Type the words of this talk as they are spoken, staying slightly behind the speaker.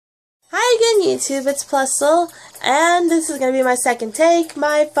morning, YouTube. It's Plusle, and this is going to be my second take.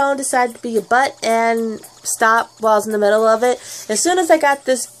 My phone decided to be a butt and stop while I was in the middle of it as soon as I got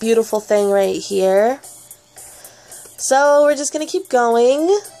this beautiful thing right here. So we're just going to keep going.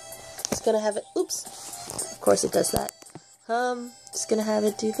 Just going to have it, oops, of course it does that. Just going to have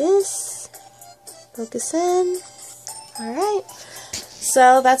it do this. Focus in. Alright.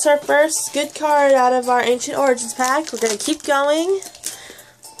 So that's our first good card out of our Ancient Origins pack. We're going to keep going.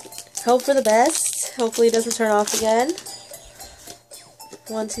 Hope for the best. Hopefully it doesn't turn off again.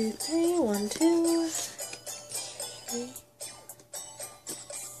 1, 2, 3. 1, 2. 3.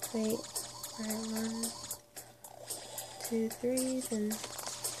 Wait. 1, 2, 3. Then.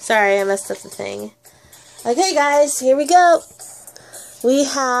 Sorry, I messed up the thing. Okay, guys, here we go. We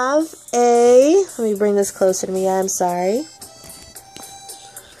have a. Let me bring this closer to me. I'm sorry.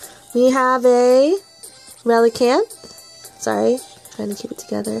 We have a Relicanth. Sorry, trying to keep it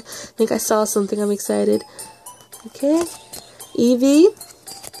together. I think I saw something. I'm excited. Okay. Eevee,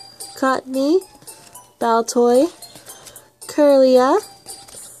 Cottony, Baltoy, Kirlia,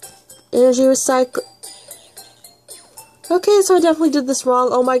 Energy Recycle. Okay, so I definitely did this wrong.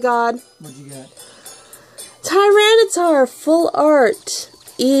 Oh my god. What'd you get? Tyranitar, Full Art,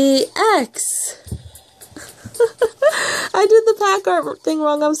 EX. I did the pack art thing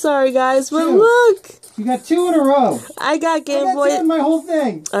wrong. I'm sorry, guys, but look. You got 2 in a row. I got Game Boy. That's my whole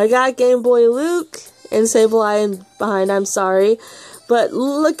thing. I got Game Boy Luke and Sableye behind. I'm sorry, but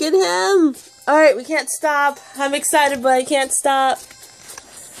look at him. All right, we can't stop. I'm excited, but I can't stop.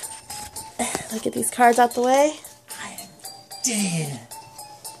 Look at these cards out the way. I am dead.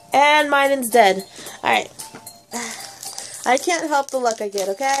 And Minun's dead. All right. I can't help the luck I get.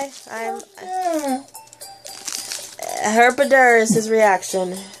 Okay. Herpadur is his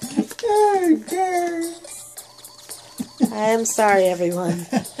reaction. I am sorry, everyone.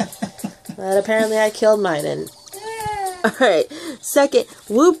 But apparently I killed Minun. Alright. Second,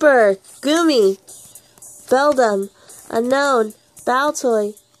 Wooper, Goomy, Beldum, Unknown,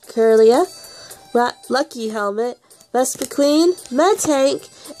 Baltoy, Kirlia, Lucky Helmet, Vespiquen, Medtank,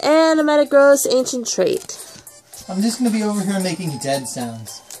 and a Metagross Ancient Trait. I'm just going to be over here making dead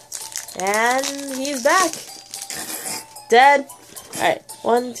sounds. And he's back. Dead. Alright.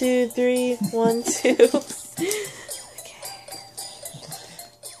 1, 2, 3. 1, 2. Okay.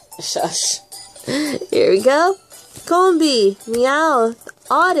 Shush. Here we go. Combee, Meowth,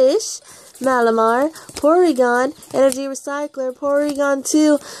 Oddish, Malamar, Porygon, Energy Recycler, Porygon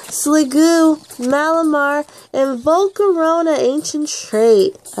 2, Sliggoo, Malamar, and Volcarona Ancient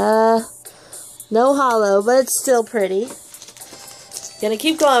Trait. No hollow, but it's still pretty. Gonna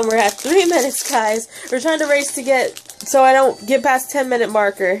keep going. We're at 3 minutes, guys. We're trying to race to get, so I don't get past 10-minute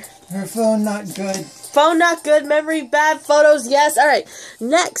marker. Her phone not good. Phone not good. Memory bad. Photos yes. Alright.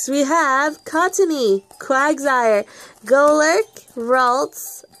 Next, we have Cottony, Quagsire, Golurk,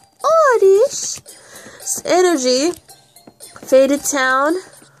 Ralts, Oddish, Energy, Faded Town,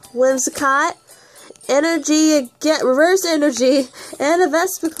 Whimsicott, Energy again, Reverse Energy, and a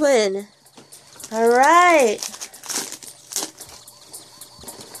Vespiquen. Alright.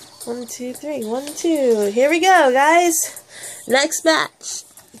 1, 2, 3. 1, 2. Here we go, guys. Next batch.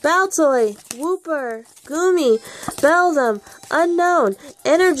 Baltoy, Wooper, Goomy, Beldum, Unknown,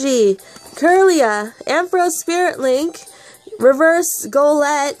 Energy, Kirlia, Ampharos Spirit Link, Reverse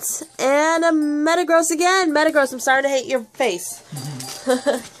Golett, and a Metagross again. Metagross, I'm starting to hate your face.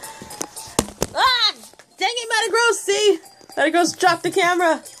 Ah! Dang it, Metagross, see? Metagross dropped the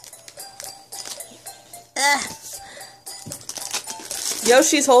camera.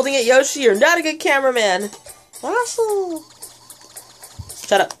 Yoshi's holding it. Yoshi, you're not a good cameraman. Awesome.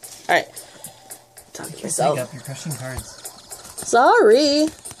 Shut up. Alright. Talking to myself. Pick up, you're crushing cards. Sorry.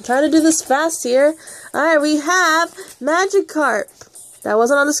 I'm trying to do this fast here. Alright, we have Magikarp. That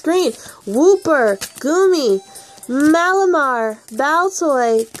wasn't on the screen. Wooper, Goomy, Malamar,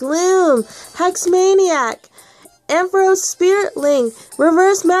 Baltoy, Gloom, Hexmaniac, Ampharos Spirit Link,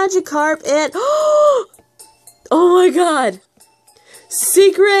 Reverse Magikarp, and oh my god!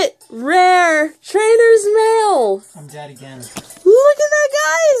 Secret Rare Trainer's Mail! I'm dead again. Look at that,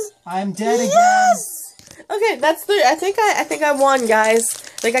 guys! I'm dead again. Yes! Okay, that's the. I think I won, guys.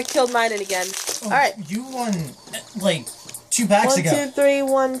 I think I killed Minun again. Oh, alright. You won, like, 2 packs ago. 1, 2, 3,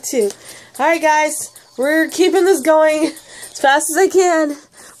 1, 2. Alright, guys. We're keeping this going as fast as I can.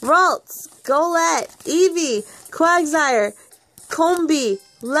 Ralts, Golett, Eevee, Quagsire, Combee,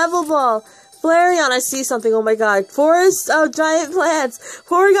 Level Ball, Flareon, I see something, oh my god. Forest of Giant Plants,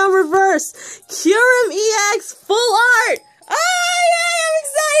 Porygon Reverse, Kyurem EX, Full Art! Ah, yay, I'm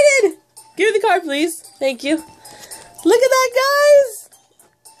excited! Give me the card, please. Thank you. Look at that, guys!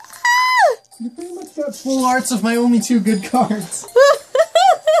 Ah! got full arts of my only 2 good cards.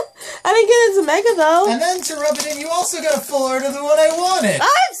 I didn't get into Mega though. And then to rub it in, you also got a full art of the one I wanted.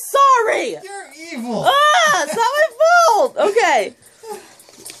 I'm sorry. You're evil. It's not my fault. Okay.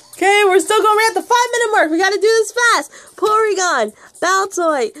 Okay, we're still going. We're at the 5-minute mark. We gotta do this fast. Porygon,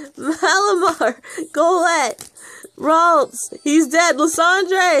 Baltoy, Malamar, Golett, Ralts, he's dead,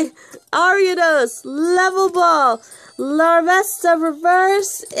 Lysandre, Ariados, Level Ball, Larvesta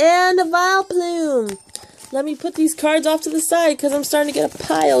Reverse, and a Vileplume. Let me put these cards off to the side because I'm starting to get a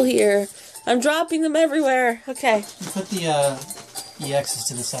pile here. I'm dropping them everywhere. Okay. You put the EXs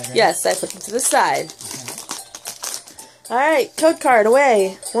to the side, right? Yes, I put them to the side. Alright, code card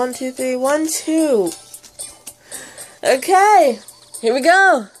away. 1, 2, 3, 1, 2. Okay, here we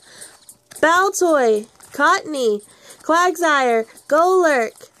go. Baltoy, Cottony, Quagsire,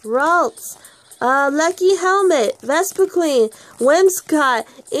 Golurk, Ralts, Lucky Helmet, Vespiquen, Whimsicott,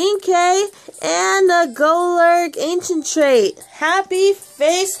 Inkay, and a Golurk Ancient Trait. Happy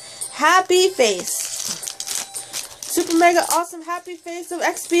face, happy face. Super mega awesome happy face of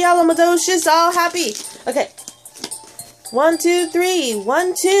XBL Amadocious, all happy. Okay. 1, 2, 3,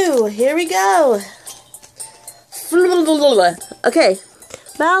 1, 2. Here we go. Okay.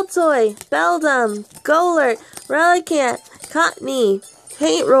 Baltoy, Beldum, Golurk, Relicanth, Cottony,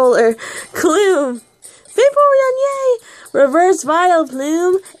 Paint Roller, Gloom, Vaporeon, yay! Reverse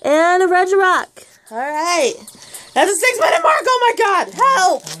Vileplume, and a Regirock. Alright. That's a 6-minute mark. Oh my god.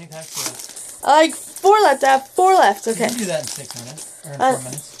 Help! How many packs do you have? Like 4 left. I have 4 left. Okay. You can do that in 6 minutes. Or in 4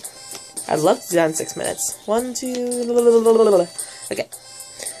 minutes. I'd love to do that in 6 minutes. 1, 2. Okay.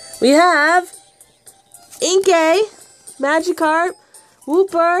 We have Inkay, Magikarp,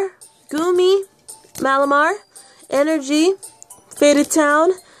 Wooper, Goomy, Malamar, Energy, Faded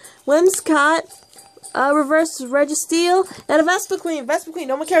Town, Whimsicott, Reverse Registeel, and a Vespiquen. Vespiquen,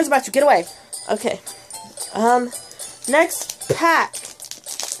 no one cares about you. Get away. Okay. Next pack.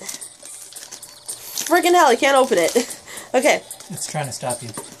 Friggin' hell, I can't open it. Okay. It's trying to stop you.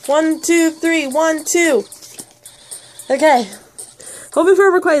 1, 2, 3, 1, 2. Okay. Hoping for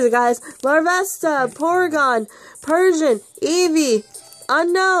a Rayquaza, guys. Larvesta, Porygon, Persian, Eevee,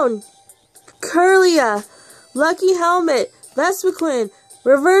 Unknown, Kirlia, Lucky Helmet, Vespiquen,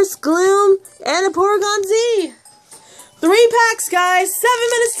 Reverse Gloom, and a Porygon Z. 3 packs, guys. 7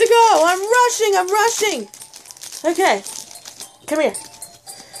 minutes to go. I'm rushing. Okay. Come here.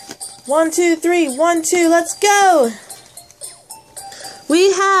 1, 2, 3, 1, 2. Let's go.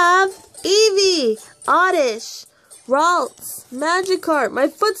 We have Eevee, Oddish, Ralts, Magikarp, my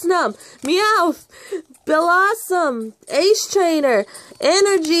foot's numb, Meowth, Blossom, Ace Trainer,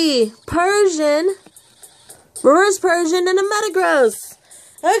 Energy, Persian, Reverse Persian, and a Metagross.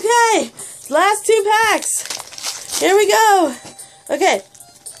 Okay, last 2 packs. Here we go. Okay,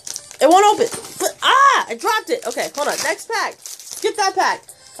 it won't open. I dropped it. Okay, hold on. Next pack. Skip that pack.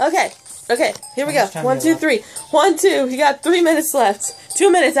 Okay, here we go. 1, 2, 3. 1, 2. You got 3 minutes left.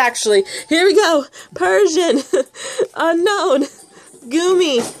 2 minutes, actually. Here we go. Persian, Unknown,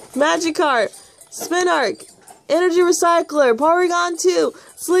 Goomy, Magikarp, Spinark, Energy Recycler, Porygon 2,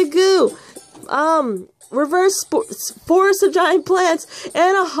 Sliggoo, Reverse Forest of Giant Plants,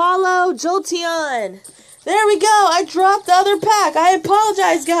 and a Hollow Jolteon. There we go. I dropped the other pack. I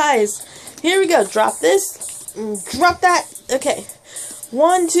apologize, guys. Here we go. Drop this. Drop that. Okay.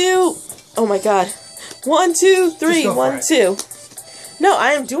 1, 2. Oh my god. 1, 2, 3. 1, 2. No,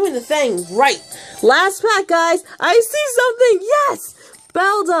 I am doing the thing right. Last pack, guys. I see something. Yes.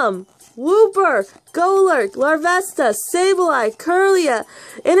 Beldum, Wooper, Golurk, Larvesta, Sableye, Kirlia,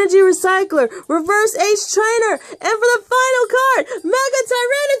 Energy Recycler, Reverse Ace Trainer, and for the final card, Mega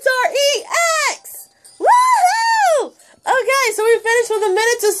Tyranitar EX! Woohoo! Okay, so we finished with a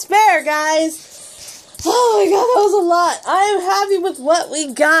minute to spare, guys. Oh my god, that was a lot. I am happy with what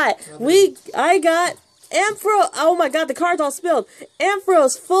we got. I got Ampharos. Oh my god, the card's all spilled.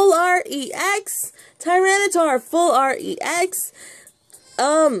 Ampharos Full Art EX, Tyranitar Full Art EX,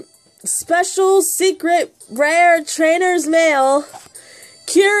 Special Secret Rare Trainer's Mail,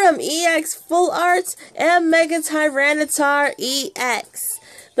 Kyurem EX Full Arts, and Mega Tyranitar EX.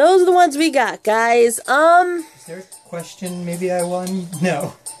 Those are the ones we got, guys. Is there a question maybe I won?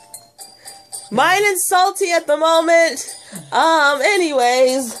 No. Mine is salty at the moment.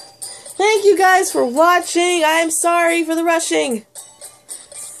 Anyways, thank you guys for watching. I'm sorry for the rushing.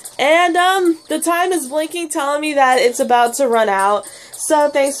 And, the time is blinking, telling me that it's about to run out. So,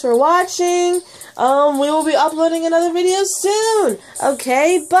 thanks for watching. We will be uploading another video soon.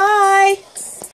 Okay, bye.